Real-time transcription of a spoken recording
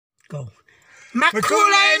go.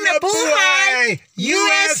 Makulay na buhay,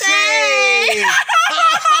 USA!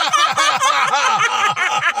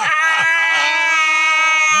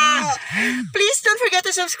 Please don't forget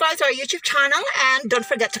to subscribe to our YouTube channel and don't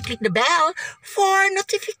forget to click the bell for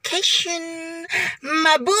notification.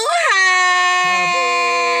 Mabuhay!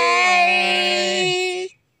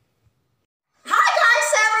 Hi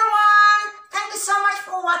guys, everyone! Thank you so much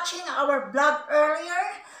for watching our vlog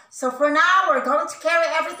earlier. So for now, we're going to carry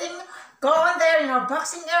everything, go in there in our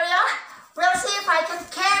boxing area. We'll see if I can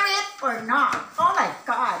carry it or not. Oh my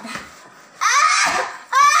God.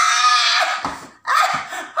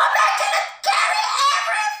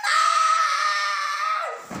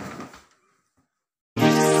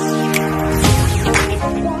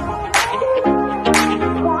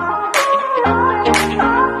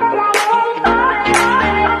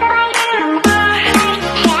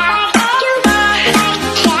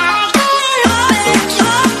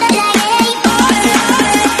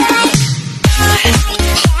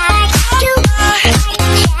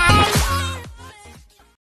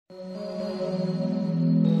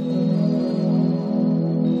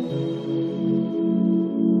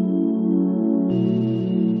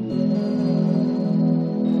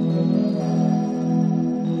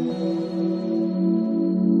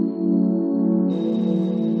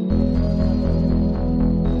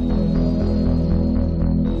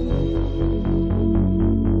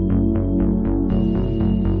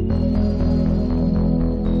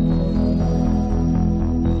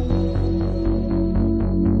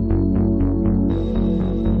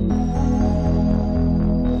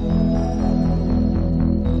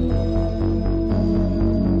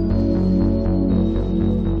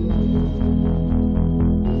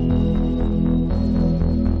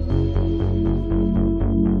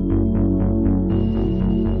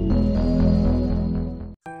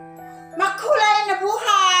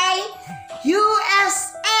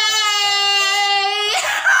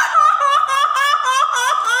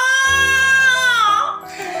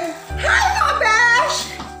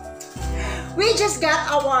 We just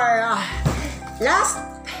got our last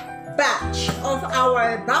batch of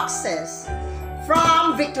our boxes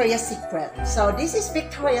from Victoria's Secret. So this is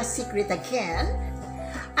Victoria's Secret again.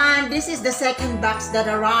 And this is the second box that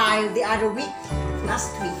arrived the other week,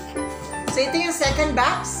 last week. So ito yung second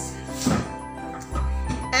box.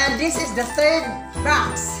 And this is the third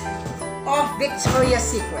box of Victoria's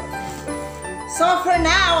Secret. So for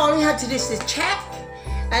now, all we have to do is to check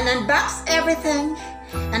and unbox everything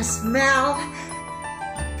and smell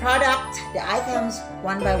product, the items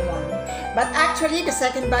one by one. But actually, the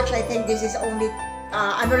second batch, I think this is only,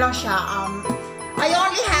 ano lang siya, I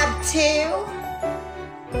only have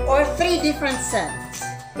 2 or 3 different scents.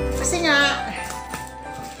 Kasi nga,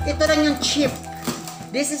 ito lang yung cheap.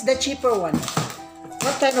 This is the cheaper one.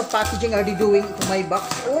 What kind of packaging are they doing to my box?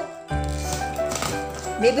 Oh,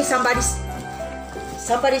 maybe somebody's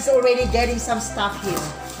already getting some stuff here.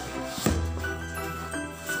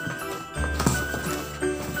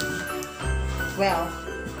 Well,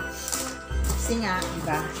 kasi nga,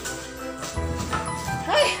 diba?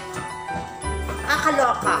 Ay!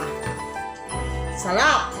 Akaloka.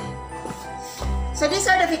 Sarap! So, these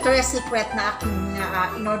are the Victoria's Secret na aking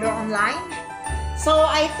in-order online. So,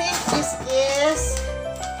 I think this is,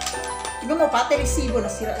 tignan mo, pati resibo na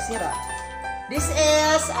sira-sira. This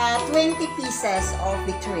is 20 pieces of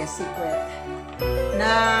Victoria's Secret na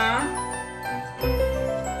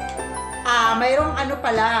mayroong ano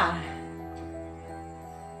pala,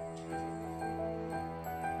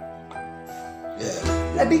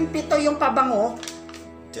 17 yung pabango,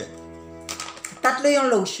 3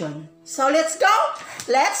 yung lotion. So let's go,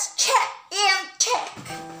 let's check and check.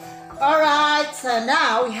 Alright, so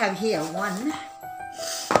now we have here one.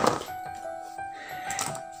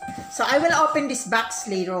 So I will open this box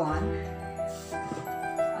later on.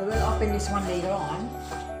 I will open this one later on.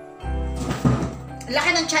 Laki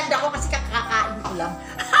ng tsanda ko kasi kakakain ko lang.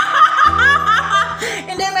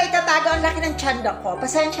 Hindi, may tatago. Ang laki ng tsanda ko.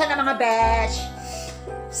 Pasensya na mga besh.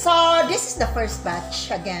 So, this is the first batch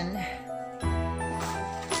again.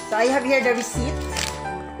 So, I have here the receipt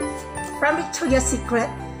from Victoria's Secret.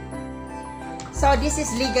 So, this is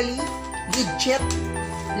legally legit.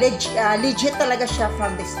 Legit talaga siya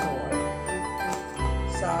from the store.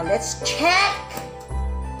 So, let's check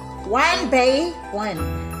one by one.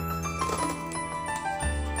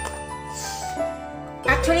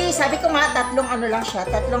 Actually, sabi ko nga, tatlong ano lang siya,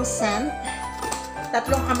 tatlong scent.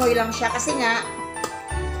 Tatlong amoy lang siya kasi nga,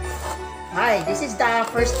 hi, this is the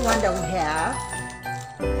first one that we have.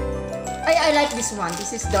 I like this one.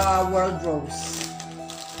 This is the World Rose.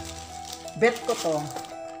 Bet ko to.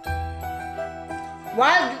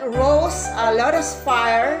 Wild Rose, Lotus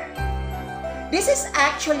Fire. This is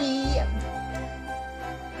actually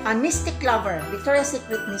a Mystic Lover. Victoria's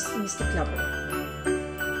Secret Mystic Lover.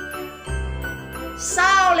 So,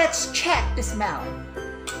 let's check the smell.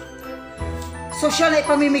 Social na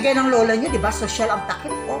ipamimigay ng lola nyo, di ba? Social ang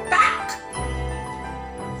takip. O, pak!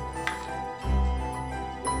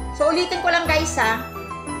 So, ulitin ko lang guys, ha.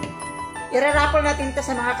 Irarapol natin ito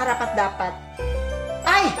sa mga karapat-dapat.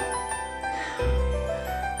 Ay!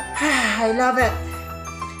 I love it.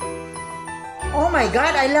 Oh my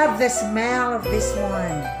God, I love the smell of this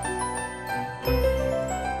one.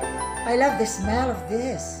 I love the smell of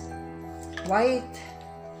this. White.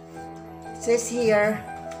 It says here,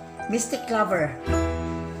 Mystic Lover.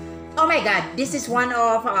 Oh my God, this is one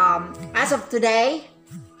of, as of today,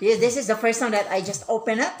 this is the first time that I just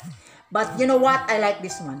opened it. But you know what? I like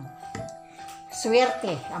this one.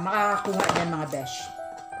 Swerte ang makakakuha niyan mga besh.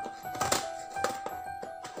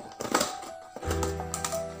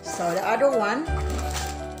 So the other one,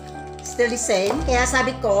 still the same. Kaya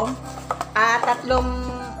sabi ko, tatlong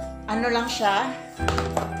ano lang siya,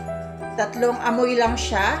 tatlong amoy lang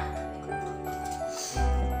siya.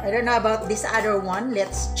 I don't know about this other one.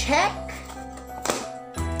 Let's check.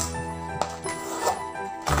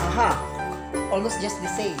 Aha, almost just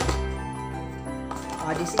the same.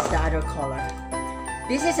 This is the other color.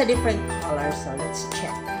 This is a different color, so let's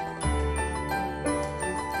check.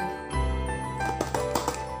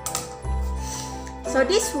 So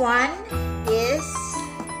this one is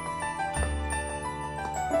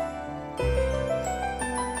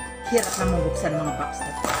hirap na mabuksan mga box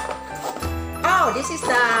na to. Oh, this is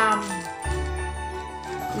the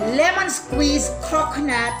lemon squeeze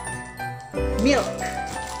coconut milk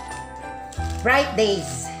bright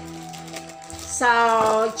days. So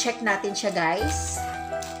check natin siya guys.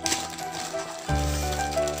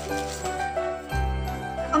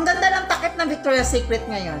 Ang ganda ng takip ng Victoria's Secret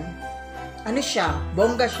ngayon. Ano siya?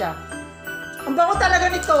 Bongga siya. Ang bango talaga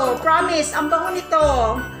nito. Promise, ang bango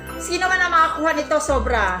nito. Sino man ang makakuha nito,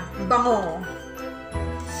 sobra. Ang bango.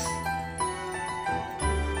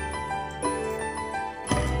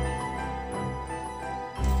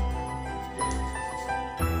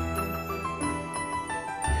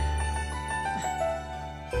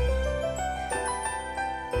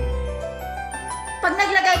 Pag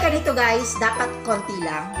naglagay ka nito guys, dapat konti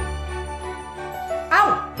lang.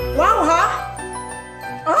 Oh! Wow, ha?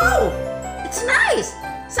 Oh! It's nice!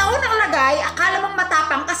 Sa unang lagay, akala mong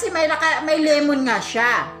matapang kasi may lemon nga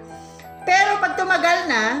siya. Pero pag tumagal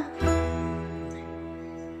na,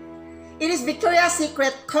 it is Victoria's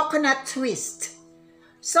Secret Coconut Twist.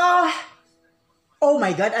 So, oh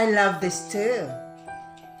my God, I love this too.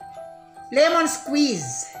 Lemon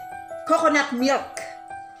squeeze, coconut milk,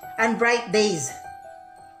 and bright days.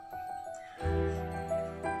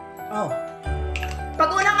 Oh.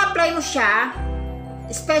 Pag unang apply mo siya,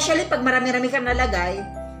 especially pag marami-rami kang nalagay,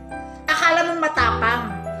 akala mong matapang.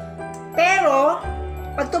 Pero,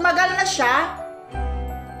 pag tumagal na siya,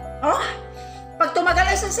 pag tumagal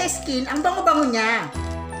na siya sa skin, ang bango-bango niya.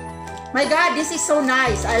 My God, this is so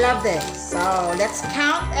nice. I love this. So, let's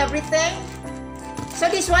count everything. So,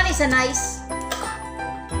 this one is a nice,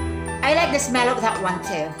 I like the smell of that one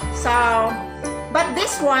too. So, but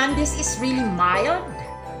this one, this is really mild.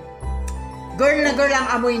 Girl na girl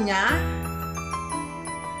ang amoy niya.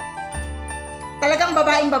 Talagang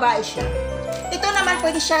babaeng-babae siya. Ito naman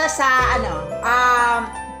pwede siya sa ano,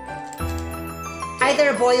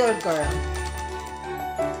 either boy or girl.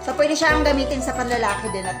 So pwede siyang gamitin sa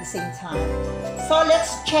panlalaki din at the same time. So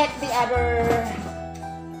let's check the other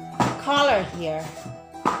color here.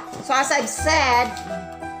 So as I've said,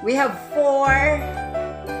 we have 4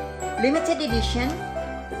 limited edition.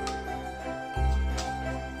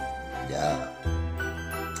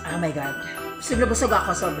 Oh my God. Busog na busog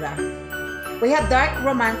ako sobra. We have Dark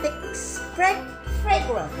Romantic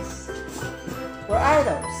Fragrance. Where are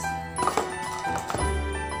those?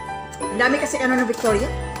 Ang dami kasi ano ng Victoria.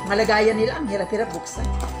 Malagayan nila. Ang hirap-hirap buksan.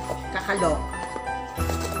 Kakalok.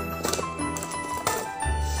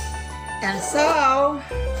 And so,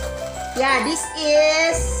 yeah, this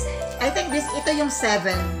is, I think ito yung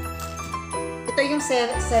 7. Ito yung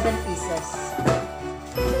 7 pieces.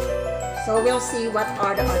 So we'll see what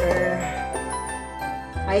are the other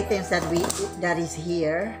items that is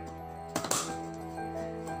here.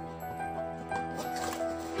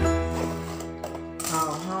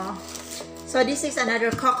 So this is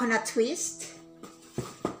another coconut twist.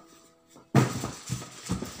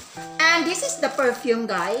 And this is the perfume,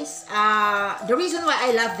 guys. The reason why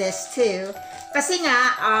I love this too, kasi nga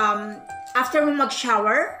after mo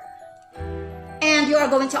mag-shower and And you are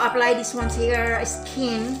going to apply this one to your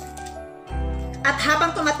skin. At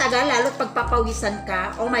habang tumatagal, lalo't pagpapawisan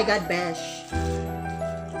ka, oh my God, besh.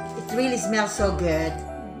 It really smells so good.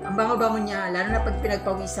 Ang bango-bango niya, lalo na pag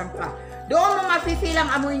pinagpawisan ka. Doon mo mafe-feel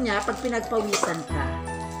ang amoy niya pag pinagpawisan ka.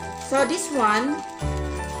 So this one,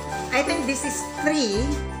 I think this is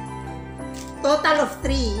 3. Total of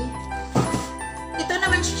 3. Ito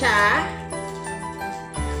naman siya.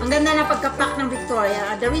 Ang ganda ng pagkapack ng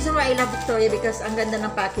Victoria. The reason why I love Victoria because ang ganda ng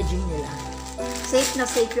packaging nila. Safe na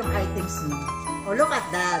safe yung items mo. Oh, look at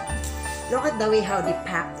that. Look at the way how they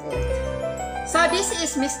packed it. So this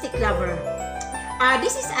is Mystic Lover.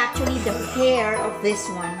 This is actually the pair of this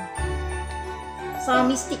one. So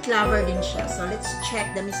Mystic Lover din siya. So let's check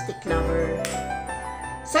the Mystic Lover.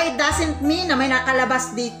 So it doesn't mean na may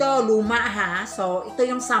nakalabas dito, luma ha. So ito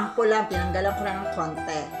yung sample lang, tinanggalan ko lang ng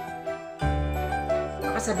konti.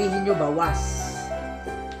 Baka sabihin nyo bawas.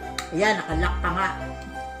 Ayan, nakalock pa nga.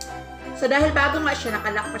 So dahil bago nga siya,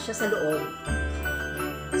 nakalock pa siya sa loob.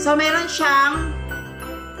 So meron siyang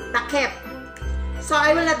takip. So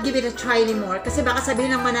I will not give it a try anymore kasi baka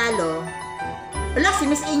sabihin ng manalo, wala, si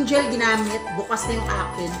Miss Angel ginamit, bukas na yung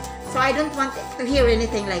akin. So I don't want to hear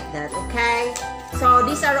anything like that, okay? So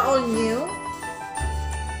these are all new.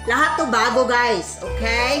 Lahat to bago, guys,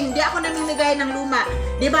 okay? Hindi ako namimigay ng luma.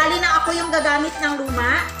 Di bali na ako yung gagamit ng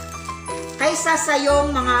luma kaysa sa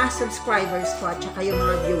yung mga subscribers ko at saka yung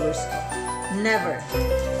mga viewers ko. Never.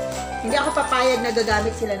 Hindi ako papayag na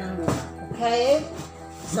gagamit sila ng luma, okay?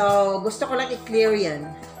 So gusto ko lang i-clear yan.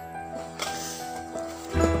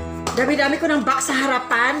 Dami-dami ko ng box sa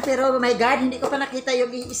harapan, pero oh my God, hindi ko pa nakita yung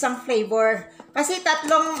isang flavor. Kasi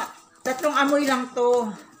tatlong amoy lang to.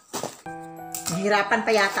 Nahirapan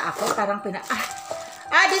pa yata ako, parang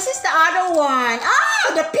this is the other one.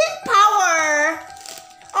 The Pink Power.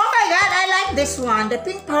 Oh my God, I like this one. The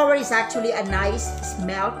Pink Power is actually a nice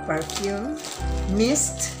smell, perfume,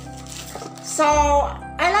 mist. So,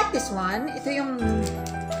 I like this one. Ito yung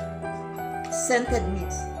scented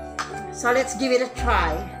mist. So, let's give it a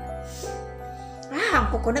try. Ang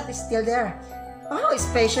coconut is still there. Oh,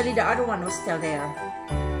 especially the other one was still there.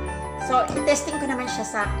 So, testing ko naman siya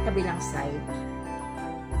sa kabilang side.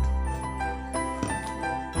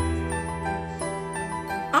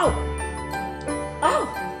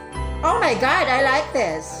 Oh my God, I like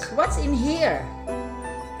this. What's in here?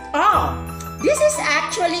 Oh, this is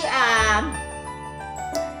actually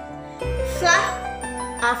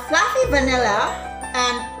fluffy vanilla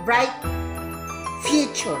and bright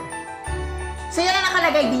future. So, yan ang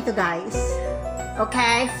nakalagay dito, guys.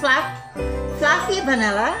 Okay, fluffy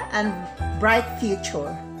vanilla and bright future.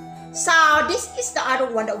 So, this is the other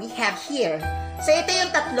one that we have here. So, ito yung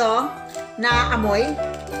tatlo na amoy.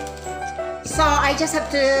 So, I just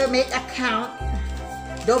have to make a count,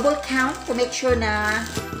 double count to make sure na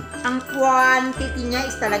ang quantity niya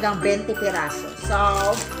is talagang 20 piraso. So,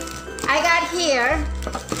 I got here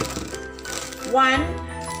 1,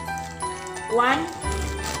 2,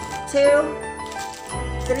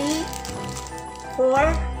 3,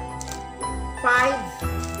 4, 5,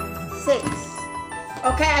 6.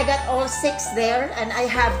 Okay, I got all 6 there and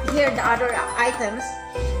I have here the other items.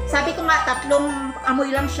 Sabi ko nga, tatlong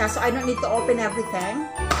amoy lang siya, so I don't need to open everything.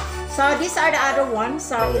 So, these are the other ones.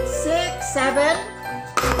 So, it's 6, 7,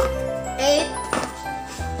 8,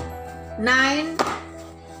 9,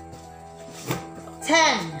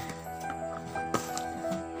 10,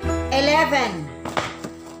 11,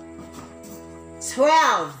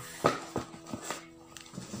 12,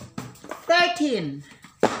 13,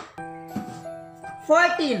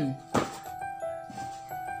 14,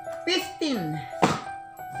 15,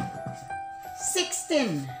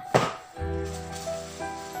 16,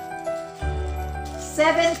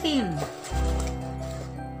 17,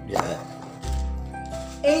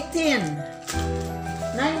 18,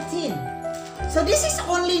 19. So this is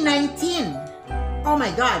only 19. Oh my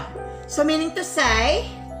God. So meaning to say,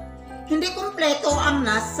 hindi kumpleto ang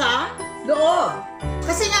nasa loob.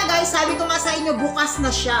 Kasi nga guys, sabi ko nga sa inyo, bukas na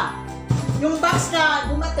siya. Yung box na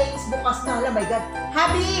dumating is bukas na. Oh my God.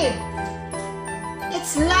 Habib,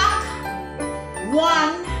 it's luck.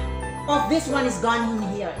 One of this one is gone in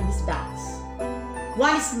here, in this box.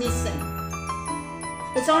 One is missing.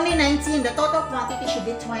 It's only 19. The total quantity should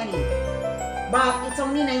be 20. But it's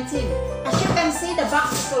only 19. As you can see, the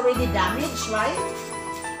box is already damaged, right?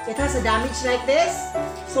 It has a damage like this.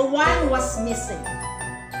 So one was missing.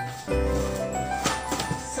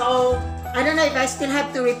 So, I don't know if I still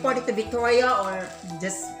have to report it to Victoria or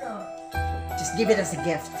just give it as a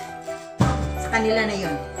gift. Sa kanila na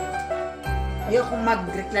yun. Ayokong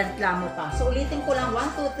magreklamo pa. So, ulitin ko lang.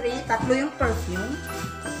 1, 2, 3. Tatlo yung perfume.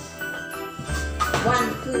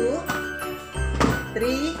 1, 2,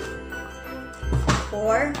 3,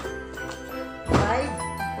 4, 5,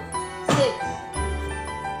 6.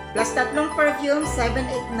 Plus tatlong perfume, 7,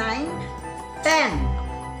 8, 9, 10,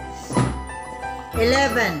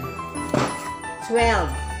 11, 12,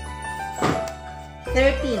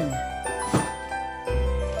 13,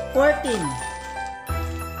 14,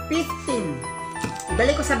 15.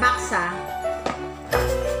 Ibalik ko sa box ha.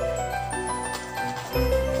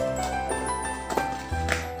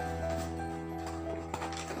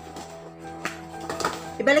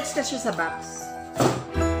 Ibalik ko siya sa box.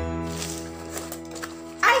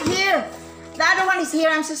 Here! The other one is here.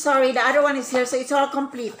 I'm so sorry. The other one is here. So it's all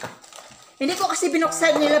complete. Hindi ko kasi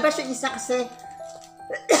binuksan. Nilabas yung isa kasi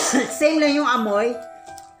same lang yung amoy.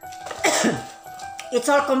 It's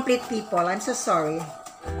all complete, people. I'm so sorry.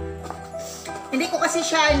 Hindi ko kasi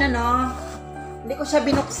siya, hindi ko siya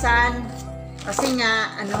binuksan. Kasi nga,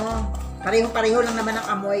 pareho-pareho lang naman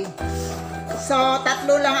ang amoy. So,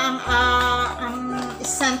 tatlo lang ang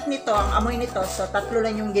scent nito, ang amoy nito. So, tatlo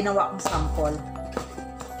lang yung ginawa kong sample.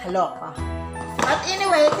 Haloka. But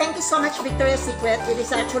anyway, thank you so much, Victoria's Secret. It is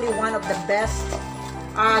actually one of the best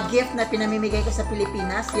gift na pinamimigay ko sa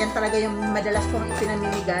Pilipinas. Yan talaga yung madalas kong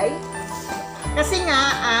ipinamimigay. Kasi nga,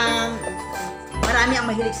 marami ang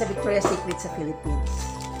mahilig sa Victoria's Secret sa Philippines.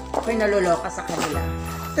 Ako'y naluloka sa kanila.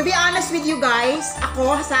 To be honest with you guys,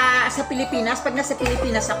 ako sa Pilipinas, pag nasa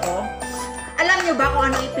Pilipinas ako, alam nyo ba kung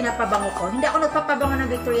ano ipinapabango ko? Hindi ako nagpapabango ng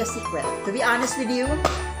Victoria's Secret. To be honest with you,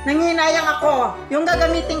 nanghihinayang ako. Yung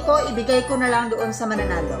gagamitin ko, ibigay ko na lang doon sa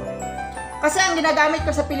mananalo. Kasi ang ginagamit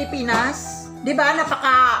ko sa Pilipinas, di ba,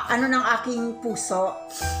 ng aking puso.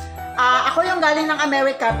 Ako yung galing ng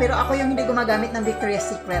Amerika, pero ako yung hindi gumagamit ng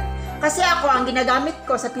Victoria's Secret. Kasi ako, ang ginagamit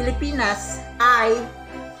ko sa Pilipinas ay,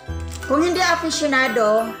 kung hindi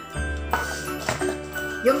aficionado,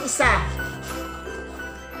 yung isa,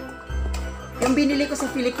 yung binili ko sa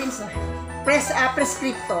Philippines,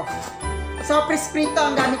 prescripto. So, prescripto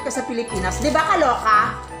ang gamit ko sa Pilipinas. Di ba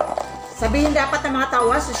kaloka? Sabihin dapat ng mga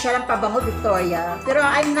tao, social ang pabango, Victoria. Pero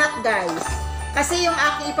I'm not, guys. Kasi yung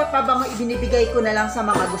aking ipapabango, ibinibigay ko na lang sa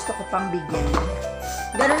mga gusto ko pang bigyan.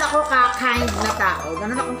 Ganun ako ka-kind na tao.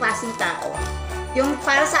 Ganun akong klaseng tao. Yung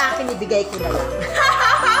para sa akin, ibigay ko na lang.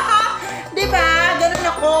 Di ba? Ganun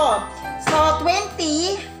ako. So,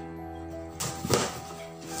 20.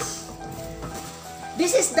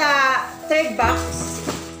 This is the third box.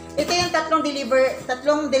 Ito yung tatlong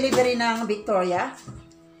delivery ng Victoria.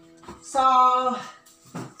 So,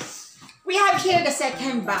 we have here the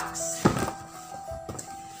second box.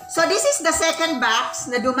 So, this is the second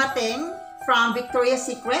box na dumating from Victoria's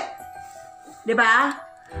Secret. Diba?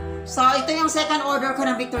 So, ito yung second order ko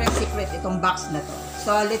ng Victoria's Secret, itong box na to.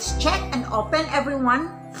 So, let's check and open, everyone,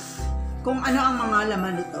 kung ano ang mga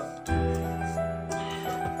laman nito.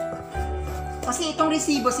 Kasi itong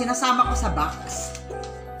resibo, sinasama ko sa box.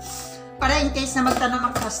 Para in case na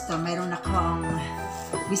magtanong ang custom, mayroon akong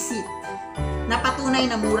receipt. Napatunay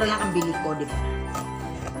na mura lang ang bili ko, di ba?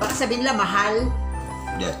 Baka sabihin lang, mahal.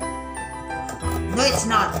 Yeah. No, it's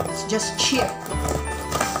not. It's just cheap.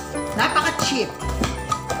 Napaka-cheap.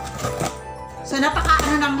 So,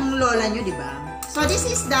 napaka-ano ng lola nyo, di ba? So, this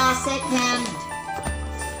is the second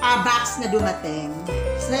box na dumating.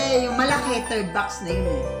 So, yung malaki, third box na yun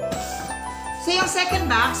eh. So, yung second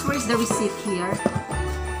box, where is the receipt here?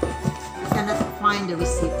 I cannot find the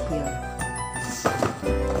receipt here.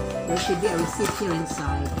 There should be a receipt here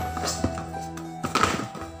inside.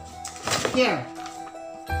 Here.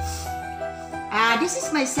 This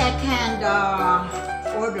is my second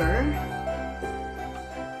order.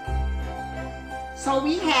 So,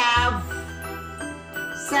 we have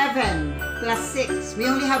 7 plus 6. We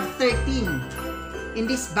only have 13 in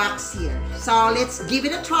this box here. So, let's give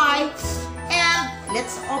it a try. And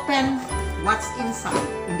let's open what's inside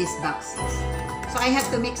in these boxes. So I have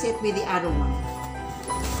to mix it with the other one.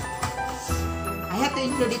 I have to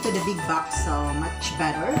include it to the big box, so much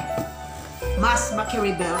better. Mas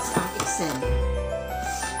makiribels ang Excel.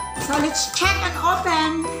 So let's check and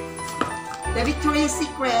open the Victoria's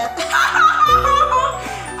Secret.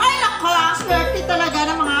 Ay nako, ang swerte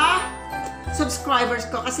talaga ng mga subscribers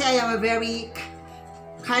ko kasi I am a very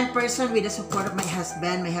kind person with the support of my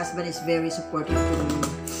husband. My husband is very supportive to me.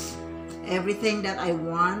 Everything that I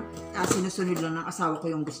want, sinusunod lang ng asawa ko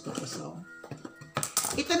yung gusto ko. So,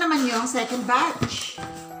 ito naman yung second batch.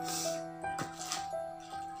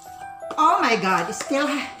 Oh my God, it's still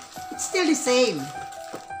the same.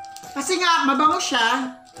 Kasi nga, mabango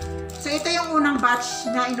siya. So, ito yung unang batch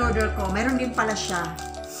na in-order ko. Meron din pala siya.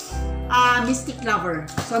 Mystic Lover.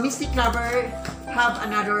 So, Mystic Lover have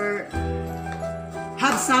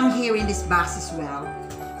have some here in this box as well.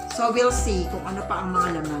 So we'll see kung ano pa ang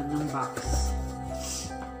mga laman ng box.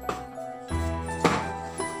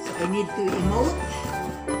 So I need to emote.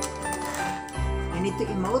 I need to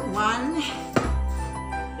emote one.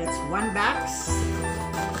 That's one box.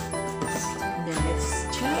 And then let's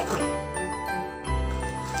check.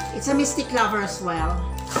 It's a Mystic Lover as well.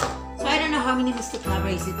 So I don't know how many Mystic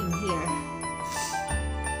Lover is it in here.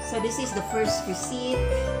 So this is the first receipt.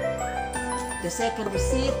 The second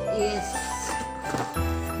receipt is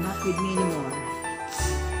not with me anymore.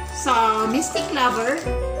 So Mystic Lover,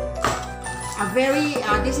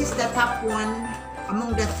 this is the top one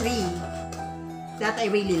among the three that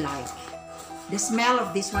I really like. The smell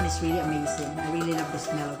of this one is really amazing. I really love the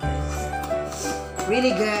smell of this.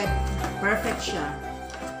 Really good. Perfect siya.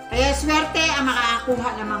 Kaya swerte ang makakakuha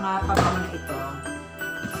ng mga pabango na ito.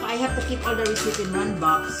 So I have to keep all the receipt in one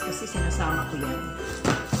box kasi sinasama ko yan.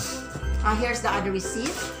 Here's the other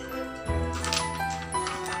receipt.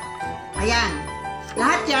 Ayan.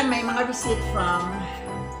 Lahat yan may mga receipt from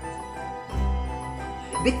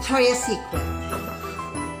Victoria's Secret.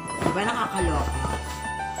 Diba nakakaloka?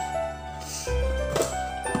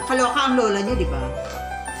 Kaloka ang lola nyo, diba?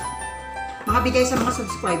 Mga bigay sa mga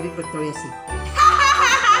subscriber Victoria's Secret.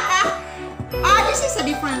 This is a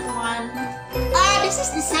different one. This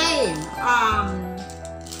is the same.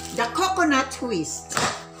 The coconut twist.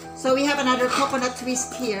 So we have another coconut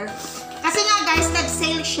twist here. Kasi nga guys,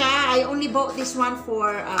 nag-sale siya. I only bought this one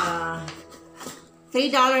for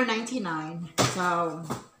 $3.99. So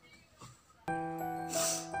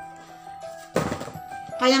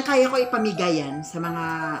kayang-kaya ko ipamigay yan sa mga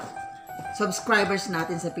subscribers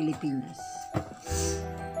natin sa Pilipinas.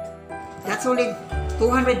 That's only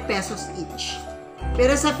 200 pesos each.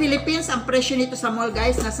 Pero sa Philippines, ang presyo nito sa mall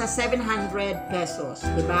guys, nasa 700 pesos.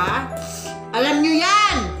 Diba? Alam nyo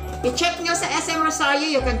yan! I-check nyo sa SM Rosario,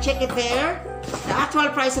 you can check it there. The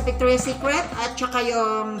actual price of Victoria's Secret at saka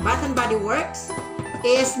yung Bath and Body Works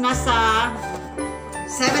is nasa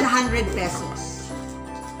 700 pesos.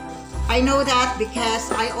 I know that because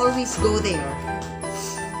I always go there.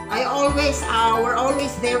 We're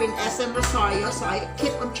always there in SM Rosario, so I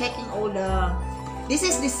keep on checking all the... This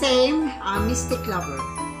is the same Mystic Lover.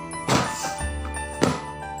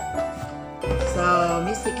 So,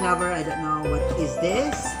 Mystic Lover, I don't know what is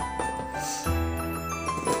this.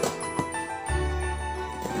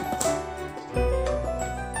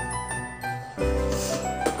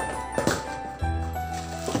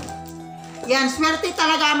 Yan, swerte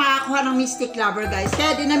talaga makakuha ng Mystic Lover, guys.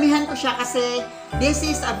 Kaya dinamihan ko siya kasi this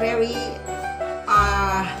is a very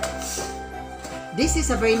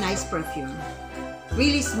nice perfume.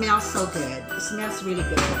 Really smells so good. It smells really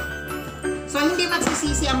good. So, hindi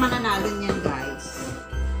magsisisi ang mananalo niyan, guys.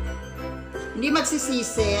 Hindi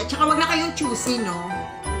magsisisi. At saka wag na kayong choosy, no?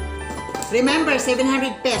 Remember,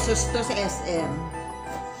 700 pesos to sa SM.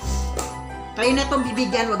 Kayo na itong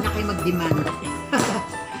bibigyan, wag na kayo mag-demand.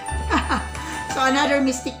 So, another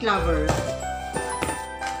Mystic Lover.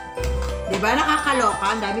 Diba?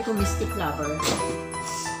 Nakakaloka. Ang dami kong Mystic Lover.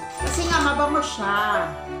 Kasi nga, mabango siya.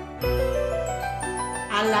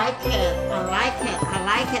 I like it. I like it. I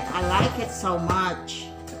like it. I like it so much.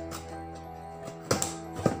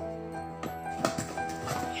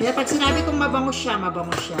 Kaya pag sinabi kong mabango siya,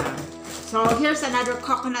 mabango siya. So, here's another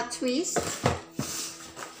coconut twist.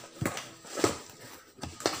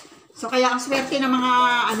 So, kaya ang swerte ng mga,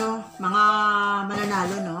 mga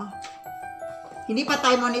mananalo, no? Hindi pa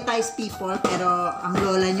tayo monetize people, pero ang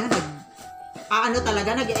lola nyo,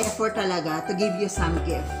 nag-effort talaga to give you some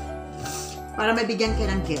gift. Para mabigyan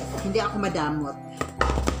kayo ng gift. Hindi ako madamot.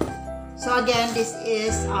 So, again, this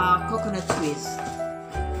is coconut twist.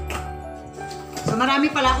 So,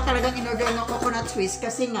 marami pala ako talagang in-order ng coconut twist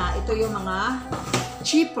kasi nga, ito yung mga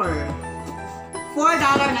cheaper.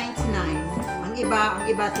 $4.99. Ang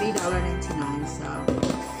iba $3.99.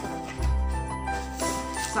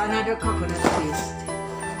 So, another coconut twist.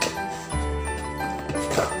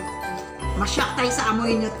 Masyak tayo sa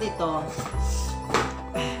amoy nito.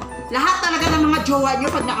 Lahat talaga ng mga jowa nyo,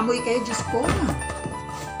 pag naamoy kayo, Diyos ko,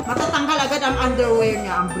 matatanggal agad ang underwear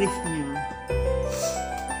niya, ang brief niya.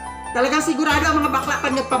 Talagang sigurado ang mga bakla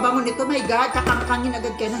pag nagpabangon nito, my God, kakangkangin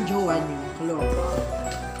agad kayo ng jowa nyo. Kaloka.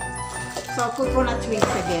 So, coconut twist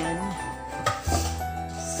again.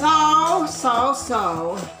 So,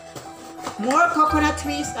 more coconut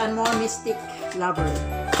twist and more Mystic Lover.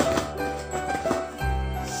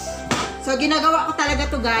 So, ginagawa ko talaga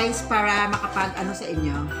to guys para makapag-ano sa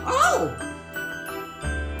inyo. Oh,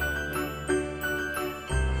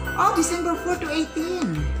 December 4 to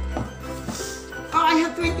 18. Oh, I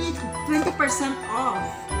have 20% off.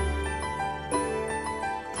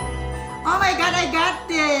 Oh my God, I got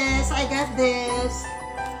this. I got this.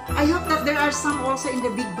 I hope that there are some also in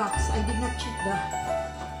the big box. I did not check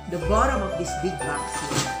the bottom of this big box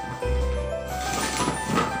here.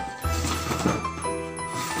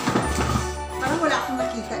 Parang wala akong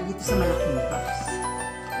nakita dito sa malaking box.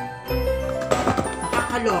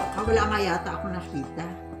 Nakakaloka. Wala nga yata ako nakita.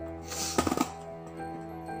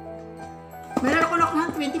 Meron ako nakuha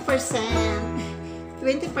 20%.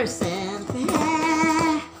 20%.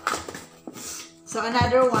 Yeah. So,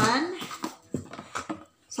 another one.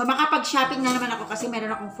 So, makapag-shopping na naman ako kasi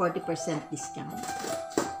meron akong 40% discount.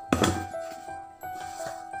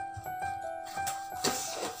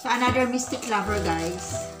 So, another Mystic Lover,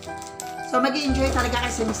 guys. So, mag-i-enjoy talaga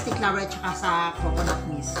kayo sa Mystic Lover at saka sa Coconut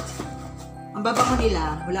Mist. Ang babango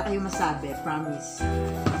nila, wala kayong masabi. Promise.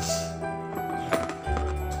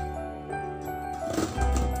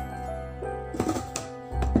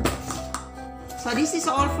 So, this is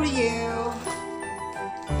all for you.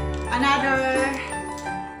 Another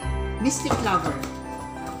Mystic Lover.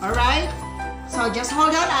 Alright? So, just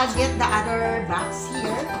hold on. I'll get the other box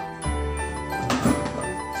here.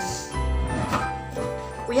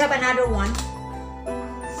 We have another one.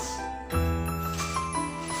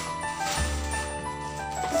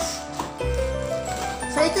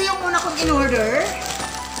 So, ito yung una kong in-order.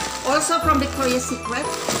 Also from Victoria's Secret.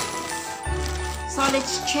 So,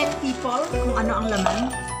 let's check, people, kung ano ang laman.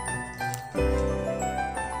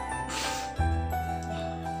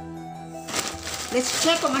 Let's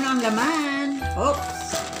check kung ano ang laman.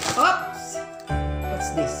 Oops! Oops!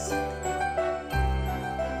 What's this?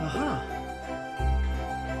 Aha!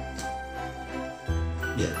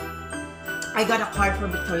 Yeah. I got a card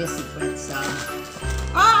from Victoria's Secret, so...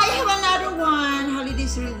 Oh, I have another one!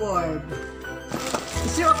 Holidays Reward.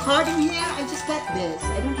 Is there a card in here? I just got this.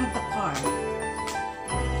 I don't have the card.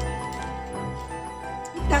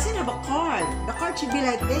 It doesn't have a card. The card should be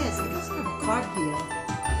like this. It doesn't have a card here.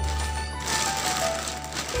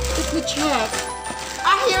 Let me check.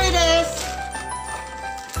 Ah, here it is.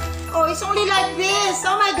 Oh, it's only like this.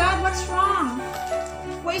 Oh my God, what's wrong?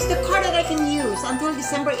 Where is the card that I can use until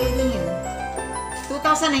December 18,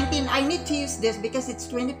 2019? I need to use this because it's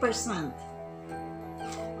 20%.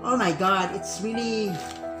 Oh my God, it's really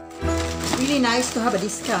nice to have a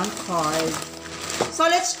discount card. So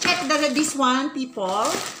let's check this one, people.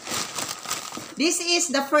 This is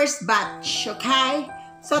the first batch, okay?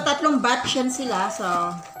 So, tatlong batch yan sila.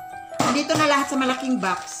 So, dito na lahat sa malaking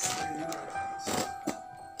box.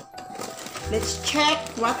 Let's check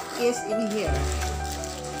what is in here.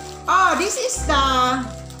 Oh, this is the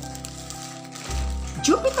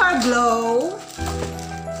Jupiter Glow.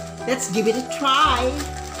 Let's give it a try.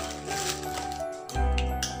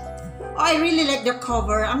 Oh, I really like the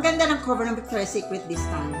cover. Ang ganda ng cover ng Victoria's Secret this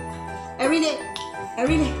time. I really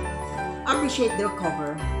appreciate their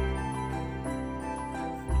cover.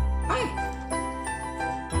 Ay.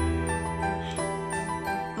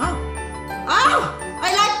 Oh. Oh! I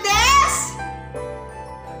like this!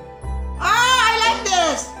 Oh, I like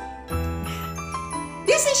this!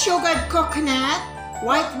 This is sugared coconut,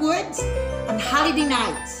 white woods, and holiday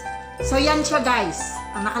nights. So yan siya, guys.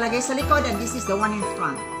 Ang nakalagay sa likod, and this is the one in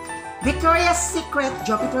front. Victoria's Secret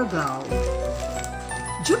Jupiter Glow.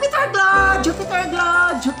 Jupiter Glow! Jupiter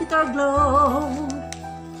Glow! Jupiter Glow!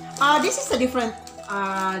 This is a different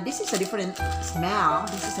smell.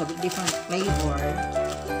 This is a different flavor.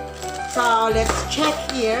 So let's check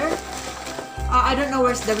here. I don't know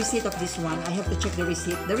where's the receipt of this one. I have to check the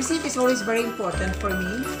receipt. The receipt is always very important for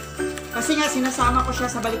me. Kasi nga sinasama ko siya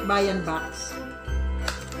sa balikbayan box.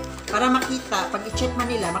 Para makita, pag i-check man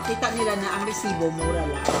nila, makita nila na ang resibo mura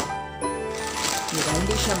lang. Diba?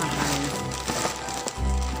 Hindi siya mahal.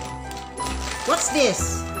 What's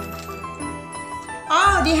this?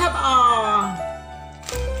 Oh, they have a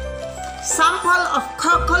sample of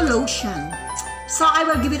cocoa lotion. So I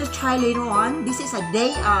will give it a try later on. This is a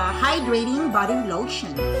day hydrating body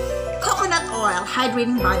lotion. Coconut oil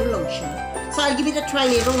hydrating body lotion. So I'll give it a try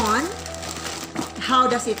later on.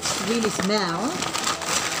 How does it really smell?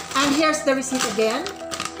 And here's the receipt again.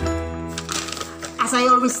 As I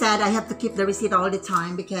always said, I have to keep the receipt all the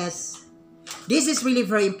time because this is really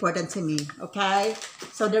very important to me, okay?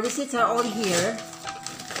 So the receipts are all here.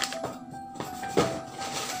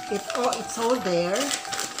 It's all there.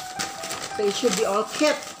 So it should be all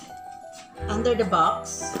kept under the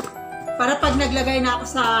box. Para pag naglagay na ako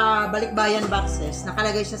sa balikbayan boxes,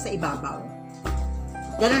 nakalagay siya sa ibabaw.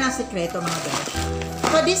 Ganun ang sekreto, mga guys.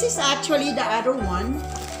 So this is actually the other one.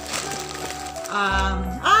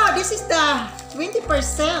 This is the 20%.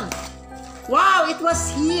 Wow, it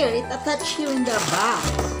was here. It attached here in the box.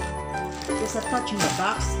 It's attached in the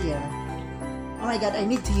box here. Oh my God, I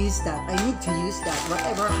need to use that. I need to use that.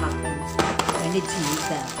 Whatever happens, I need to use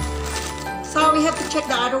that. So we have to check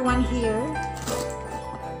the other one here.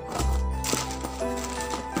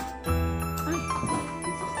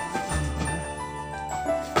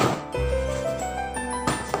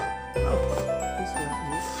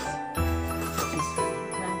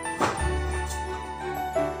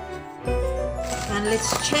 And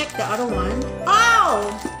let's check the other one.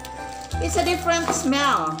 Oh! It's a different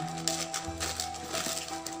smell.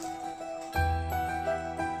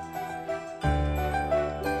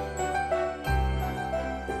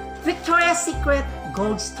 Victoria's Secret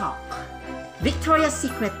Gold Stock. Victoria's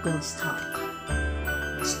Secret Gold Stock.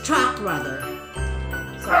 Stock rather.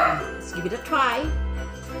 So let's give it a try.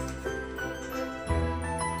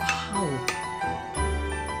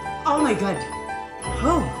 Oh my God.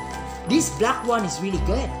 Oh, this black one is really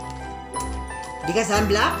good. Because I'm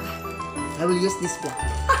black, I will use this black.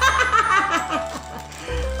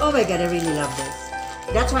 Oh my God, I really love this.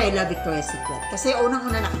 That's why I love Victoria's Secret. Kasi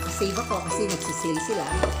unang-una nakakasave ako kasi nagsisale sila.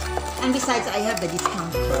 And besides, I have the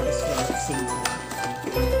discount card as well at the same time.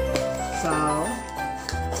 So,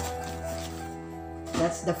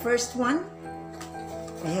 that's the first one.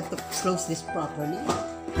 I have to close this properly.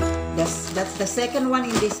 That's the second one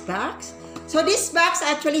in this box. So these bags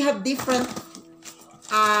actually have different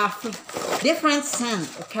scent,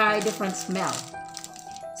 okay, different smell.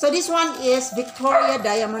 So this one is Victoria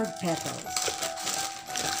Diamond Petals.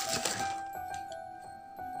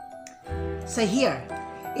 So here,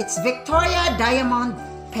 it's Victoria Diamond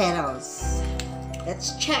Petals.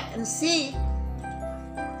 Let's check and see.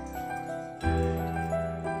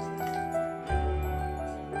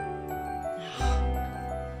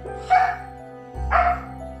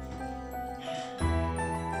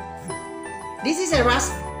 This is a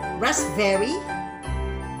raspberry.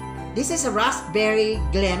 This is a raspberry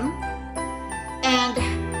glim and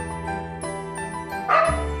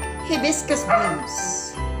hibiscus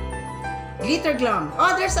blooms. Glitter glam.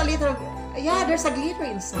 Oh, there's a little, yeah, there's a glitter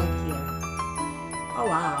inside here. Oh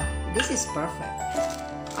wow, this is perfect.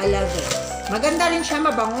 I love this. Maganda rin siya,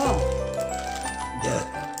 mabango. Yeah.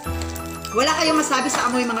 Wala kayong masabi sa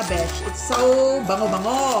amoy mga besh. It's so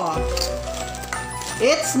bango-bango.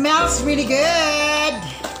 It smells really good.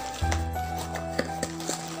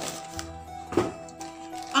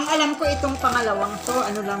 Ang alam ko itong pangalawang to,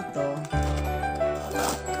 ano lang to?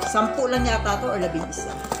 10 lang yata to or 11.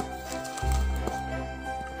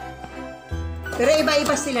 Pero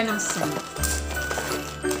iba-iba sila ng scent.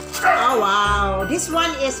 Oh wow! This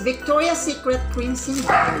one is Victoria's Secret Crimson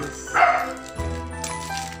Berries.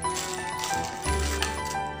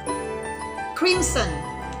 Crimson.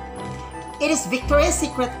 It is Victoria's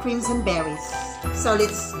Secret Crimson Berries. So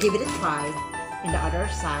let's give it a try in the other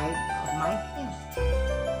side of my hand.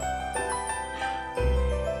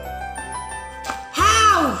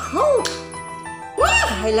 How? Oh! Woo!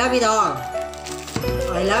 I love it all.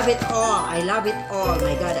 I love it all. I love it all.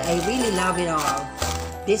 My God, I really love it all.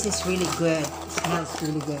 This is really good. It smells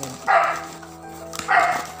really good. I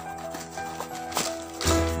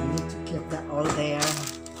need to keep that all there.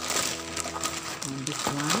 And this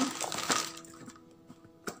one.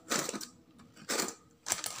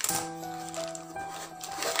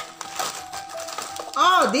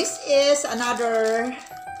 Oh, this is another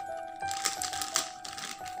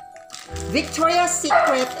Victoria's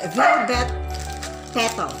Secret Velvet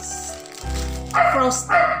Petals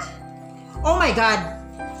Frosted. Oh my God!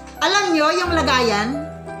 Alam nyo, yung lagayan,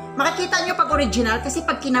 makikita nyo pag original kasi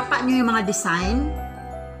pag kinapa nyo yung mga design,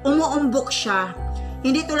 umuumbok siya.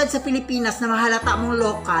 Hindi tulad sa Pilipinas na mahalata mong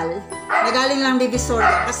local, na galing lang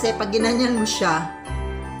Divisoria kasi pag ginanyan mo siya,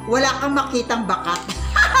 wala kang makitang bakat.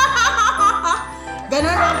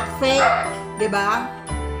 Ganon ang fake, di ba?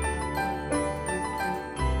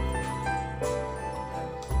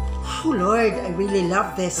 Oh Lord, I really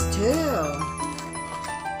love this too.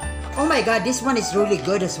 Oh my God, this one is really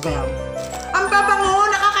good as well. Ang babango,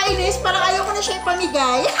 nakakainis, parang ayaw ko na siya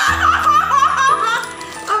ipamigay.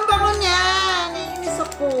 Ang bango niya, naiinis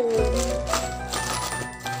ako.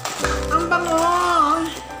 Ang bango.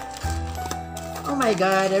 Oh my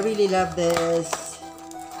God, I really love this.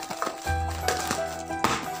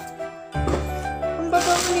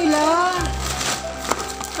 Nila.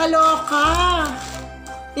 Kaloka.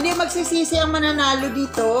 Hindi magsisisi ang mananalo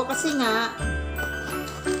dito kasi nga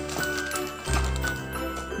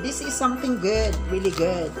this is something good, really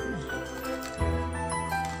good.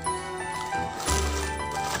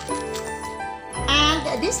 And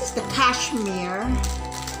this is the cashmere.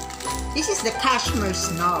 This is the cashmere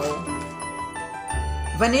snow.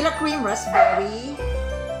 Vanilla cream, raspberry,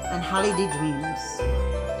 and holiday dreams.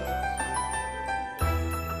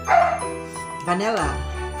 vanilla,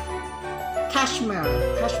 cashmere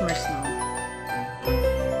snow.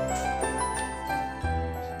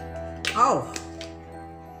 Oh,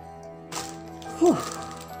 whew.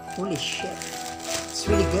 Holy shit, it's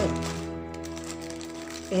really good.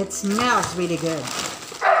 It smells really good.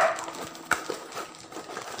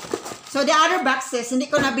 So the other boxes, hindi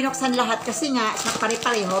ko na binuksan lahat kasi nga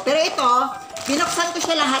pare-pareho. Pero ito, binuksan ko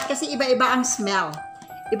siya lahat kasi iba-iba ang smell.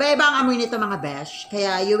 Iba-iba ang amoy nito mga besh.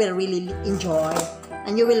 Kaya you will really enjoy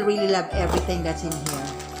and you will really love everything that's in here.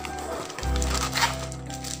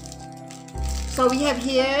 So we have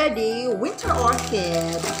here the Winter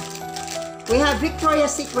Orchid. We have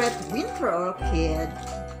Victoria's Secret Winter Orchid.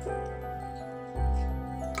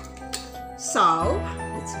 So,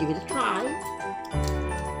 let's give it a try.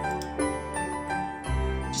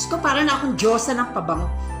 Diyos ko, parang na akong Diyosa ng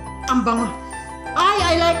pabango. Ang bango.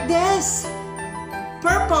 I like this.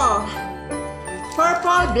 Purple.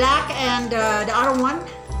 Purple, black, and the other one.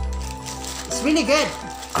 It's really good.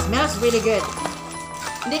 It smells really good.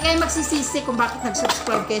 Hindi kayo magsisisi kung bakit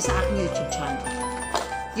nag-subscribe kayo sa aking YouTube channel.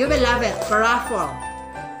 You will love it. For raffle.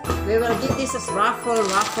 We will give this as raffle.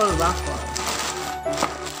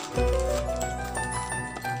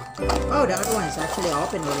 Oh, the other one is actually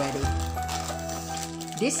open already.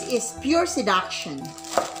 This is Pure Seduction.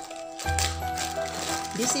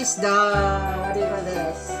 This is the, what do you call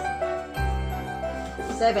this?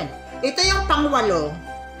 7. Ito yung pang-8.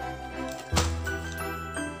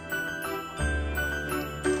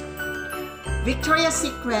 Victoria's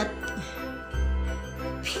Secret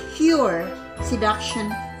Pure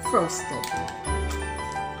Seduction Frosted.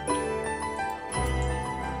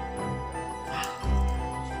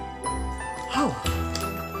 Oh.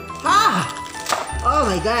 Oh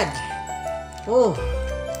my God. Oh,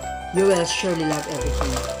 you will surely love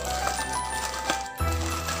everything.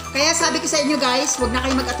 Kaya sabi ko sa inyo guys, huwag na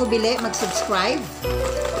kayo mag-atubili, mag-subscribe.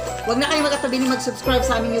 Huwag na kayo mag-atubili, mag-subscribe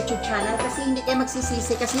sa aming YouTube channel kasi hindi kayo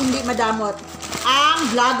magsisisi, kasi hindi madamot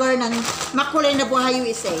ang vlogger ng Makulay na Buhay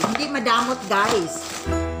USA. Hindi madamot guys.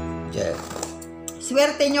 Yeah.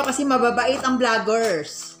 Swerte nyo kasi mababait ang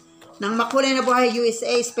vloggers ng Makulay na Buhay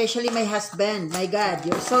USA, especially my husband. My God,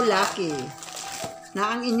 you're so lucky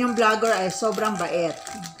na ang inyong vlogger ay sobrang bait.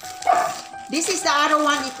 This is the other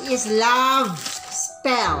one. It is Love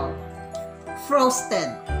Spell Frosted.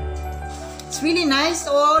 It's really nice.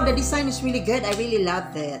 Oh, the design is really good. I really love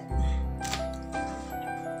it.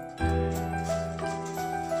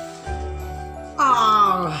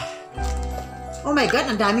 Oh my God,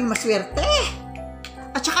 ang daming maswerte.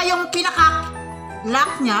 At saka yung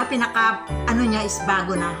pinaka-lock niya, ano niya is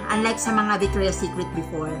bago na. Unlike sa mga Victoria's Secret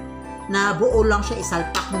before, na buo lang siya,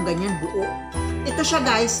 isalpak mong ganyan, buo. Ito siya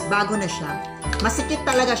guys, bago na siya. Masikip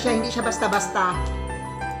talaga siya, hindi siya basta-basta.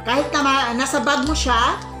 Kahit na nasa bag mo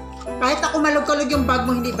siya, kahit na kumalog-kalog yung bag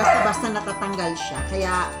mo, hindi basta-basta natatanggal siya.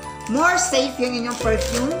 Kaya, more safe yung inyong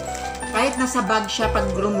perfume. Kahit nasa bag siya,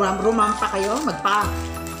 pag rumang pa kayo,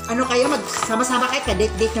 ano kayo, magsama-sama kayo,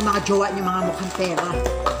 kadate-date ng mga jowa niyo, mga mukhang pera.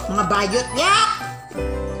 Mga bayot,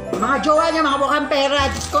 mga jowa niyo, mga mukhang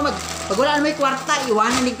pera. Diyos ko, pag wala na may kwarta,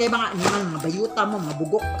 iwanan din kayo mga bayuta mo, mga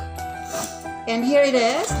bugok. And here it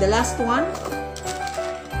is, the last one.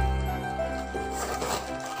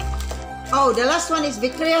 Oh, the last one is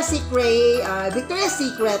Victoria's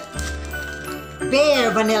Secret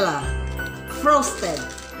Bare Vanilla Frosted.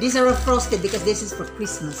 These are frosted because this is for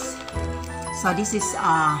Christmas. So this is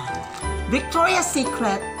Victoria's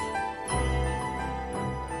Secret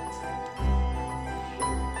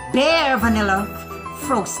Bare Vanilla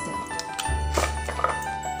Frosted.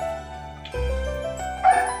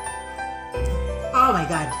 Oh my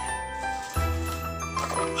God.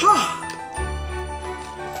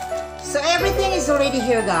 So everything is already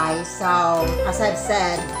here guys. So as I've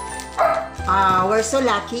said, we're so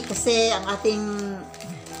lucky kasi ang ating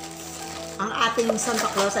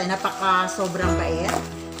Santa Claus ay sobrang bait.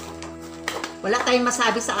 Wala tayong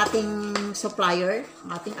masabi sa ating supplier,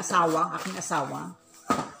 ang aking asawa,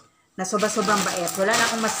 na sobrang bait. Wala na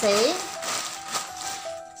akong masay.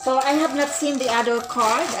 So I have not seen the other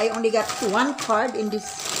card. I only got one card in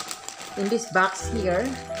this box here.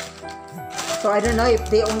 So I don't know if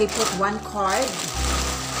they only put one card.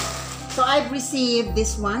 So I've received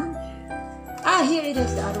this one. Here it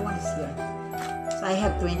is. The other one is here. So I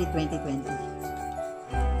have 20.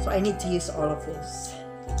 So I need to use all of this.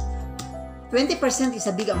 20% is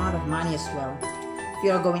a big amount of money as well if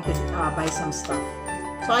you are going to buy some stuff.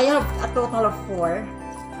 So I have a total of 4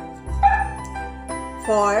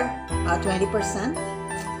 for 20%.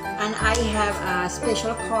 And I have a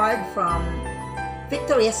special card from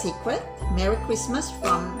Victoria's Secret. Merry Christmas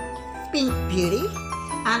from Pink Beauty.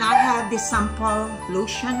 And I have this sample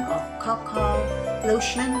lotion of cocoa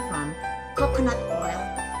lotion from coconut oil.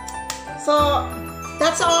 So,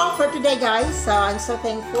 that's all for today, guys. So, I'm so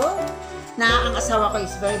thankful na ang asawa ko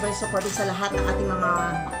is very, very supportive sa lahat ng ating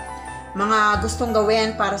mga gustong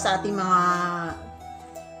gawin para sa ating mga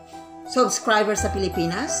subscribers sa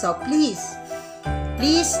Pilipinas. So, please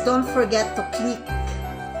don't forget to click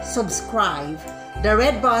subscribe. The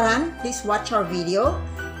red button, please watch our video.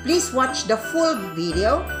 Please watch the full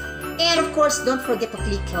video. And of course, don't forget to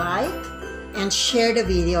click like and share the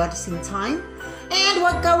video at the same time. And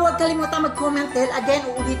huwag kalimutan mag-comment dahil again,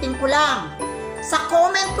 uulitin ko lang. Sa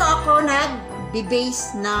comment ko ako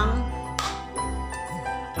nag-base ng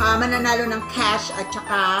mananalo ng cash at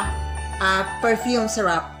saka perfume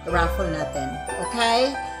sa raffle natin.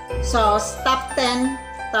 Okay? So, top 10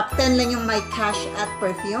 lang yung may cash at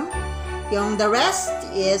perfume. Yung the rest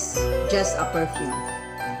is just a perfume.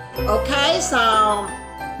 Okay, so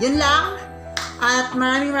yun lang. At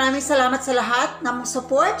maraming salamat sa lahat ng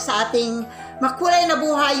support sa ating Makulay na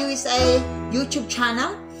Buhay USA YouTube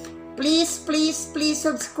channel. Please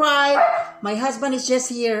subscribe. My husband is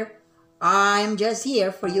just here. I'm just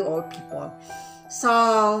here for you all people. So,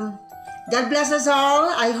 God bless us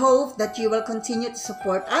all. I hope that you will continue to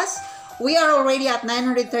support us. We are already at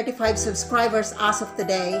 935 subscribers as of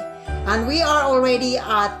today. And we are already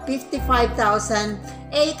at 55,800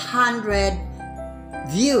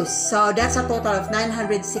 views. So that's a total of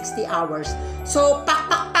 960 hours. So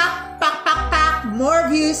pak.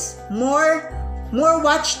 More views, more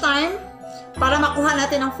watch time para makuha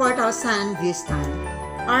natin ang 4,000 views time.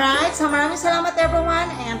 Alright, so maraming salamat everyone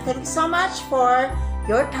and thank you so much for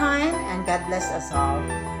your time and God bless us all.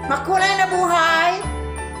 Makulay na Buhay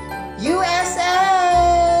USA!